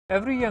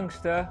Every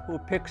youngster who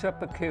picks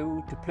up a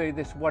cue to play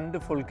this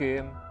wonderful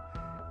game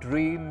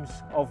dreams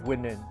of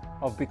winning,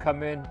 of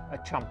becoming a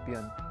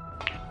champion.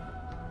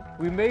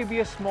 We may be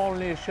a small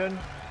nation,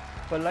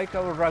 but like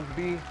our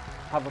rugby,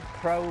 have a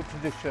proud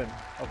tradition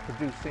of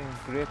producing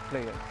great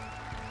players.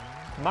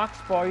 Max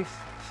Boyce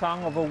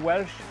sang of a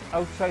Welsh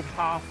outside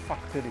half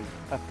factory,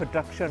 a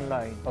production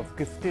line of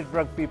gifted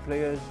rugby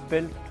players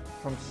built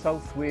from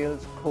South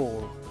Wales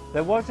coal.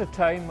 There was a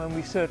time when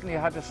we certainly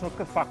had a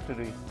snooker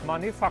factory,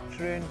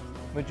 manufacturing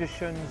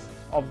magicians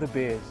of the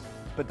bays,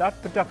 but that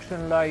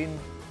production line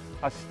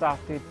has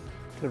started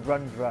to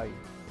run dry.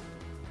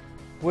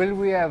 Will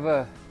we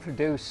ever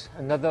produce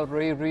another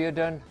Ray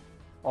Reardon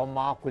or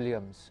Mark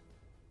Williams?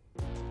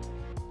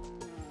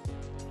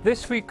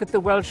 This week at the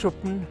Welsh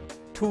Open,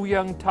 two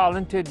young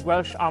talented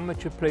Welsh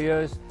amateur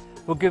players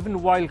were given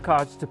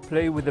wildcards to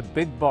play with the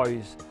big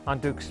boys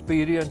and to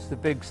experience the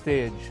big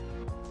stage.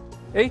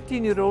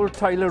 18-year-old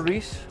Tyler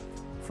Rees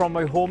from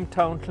my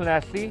hometown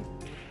Llanelli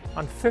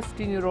and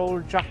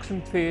 15-year-old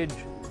Jackson Page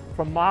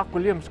from Mark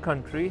Williams'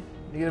 country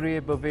near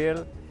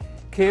Abervale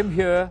came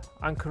here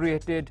and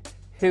created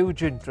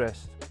huge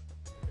interest.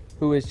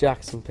 Who is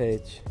Jackson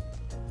Page?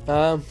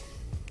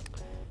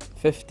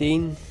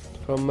 15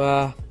 from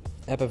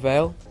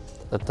Abervale.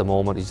 At the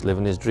moment he's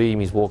living his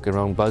dream, he's walking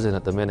around buzzing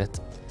at the minute.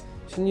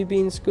 Shouldn't you be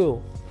in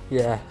school?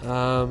 Yeah,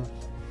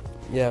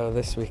 well,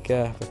 this week,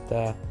 yeah,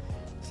 but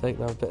it's like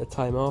to have a bit of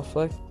time off,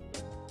 like.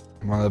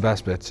 One of the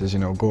best bits is,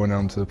 going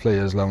down to the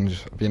players'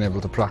 lounge, being able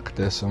to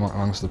practice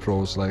amongst the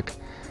pros, like,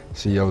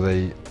 see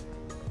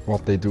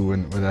what they do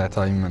with their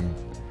time,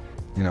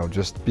 and,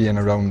 just being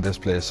around this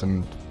place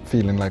and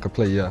feeling like a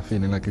player,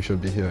 feeling like you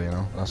should be here,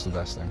 that's the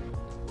best thing.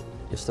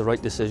 It's the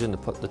right decision to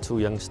put the two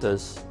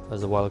youngsters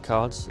as the wild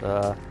cards.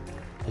 There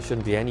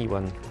shouldn't be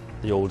anyone,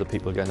 the older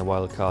people, getting the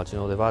wild cards.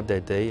 They've had their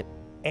day.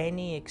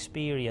 Any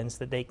experience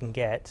that they can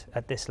get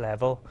at this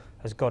level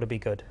has got to be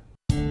good.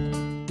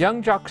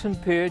 Young Jackson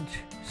Page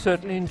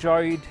certainly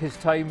enjoyed his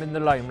time in the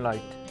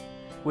limelight,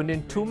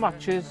 winning 2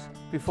 matches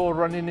before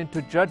running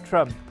into Judd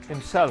Trump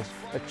himself,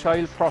 a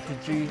child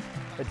prodigy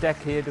a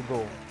decade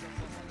ago.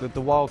 The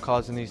wild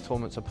cards in these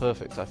tournaments are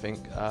perfect, I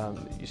think.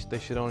 They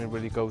should only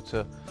really go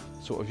to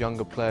sort of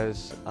younger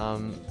players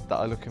that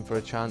are looking for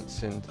a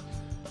chance, and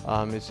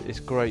it's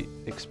a great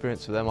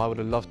experience for them. I would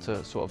have loved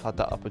to sort of had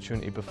that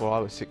opportunity before I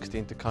was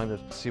 16 to kind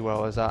of see where I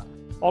was at.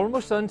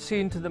 Almost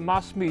unseen to the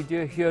mass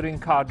media here in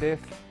Cardiff,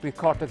 we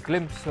caught a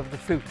glimpse of the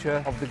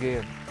future of the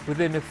game.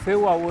 Within a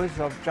few hours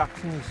of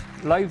Jackson's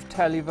live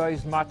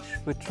televised match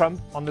with Trump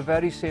on the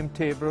very same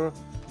table,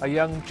 a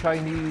young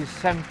Chinese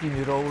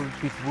 17-year-old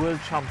beat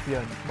world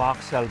champion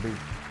Mark Selby.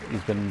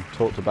 He's been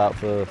talked about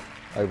for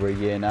over a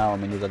year now. I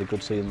mean, he's had a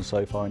good season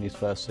so far in his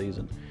first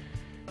season.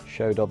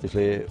 Showed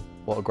obviously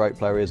what a great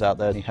player he is out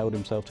there, and he held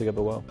himself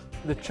together well.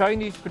 The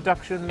Chinese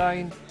production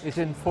line is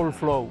in full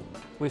flow,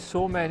 with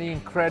so many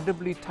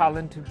incredibly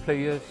talented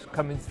players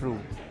coming through.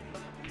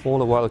 All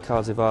the wild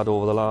cards they've had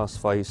over the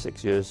last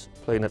 5-6 years,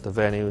 playing at the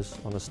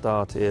venues, on the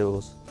star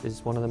tables,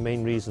 is one of the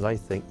main reasons, I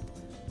think,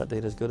 that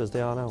they're as good as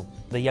they are now.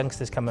 The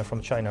youngsters coming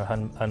from China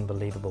are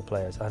unbelievable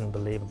players,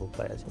 unbelievable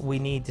players. We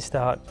need to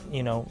start,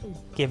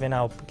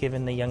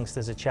 giving the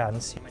youngsters a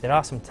chance. There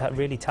are some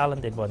really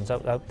talented ones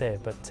out there,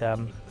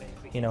 but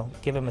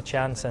give them a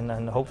chance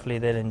and hopefully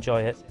they'll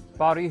enjoy it.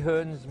 Barry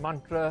Hearn's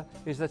mantra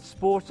is that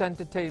sports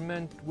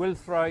entertainment will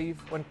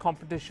thrive when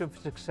competition for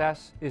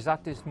success is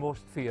at its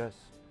most fierce.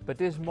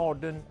 But is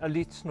modern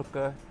elite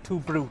snooker too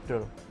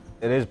brutal?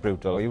 It is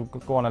brutal. You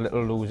go on a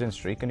little losing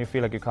streak and you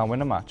feel like you can't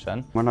win a match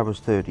then. When I was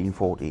 13,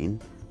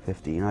 14,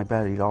 15, I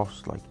barely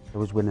lost. I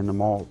was winning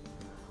them all.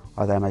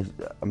 And then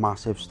a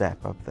massive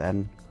step up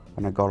then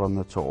when I got on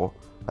the tour.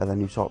 And then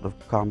you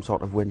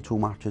can't win 2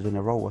 matches in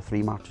a row or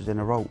 3 matches in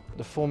a row.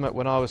 The format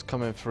when I was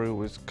coming through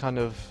was kind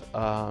of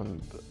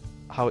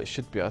how it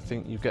should be. I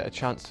think you get a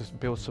chance to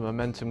build some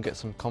momentum, get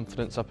some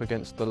confidence up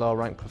against the lower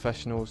ranked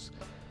professionals,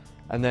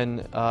 and then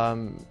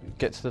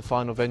get to the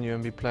final venue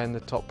and be playing the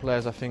top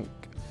players. I think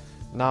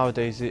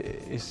nowadays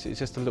it's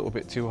just a little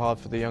bit too hard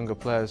for the younger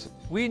players.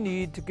 We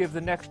need to give the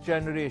next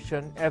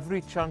generation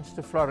every chance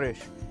to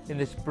flourish in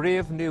this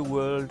brave new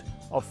world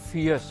of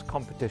fierce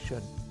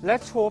competition.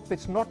 Let's hope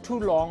it's not too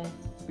long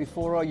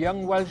before a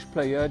young Welsh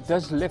player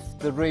does lift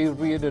the Ray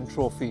Reardon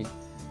Trophy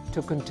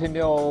to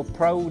continue our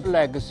proud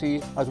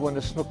legacy as one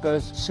of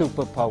snooker's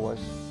superpowers.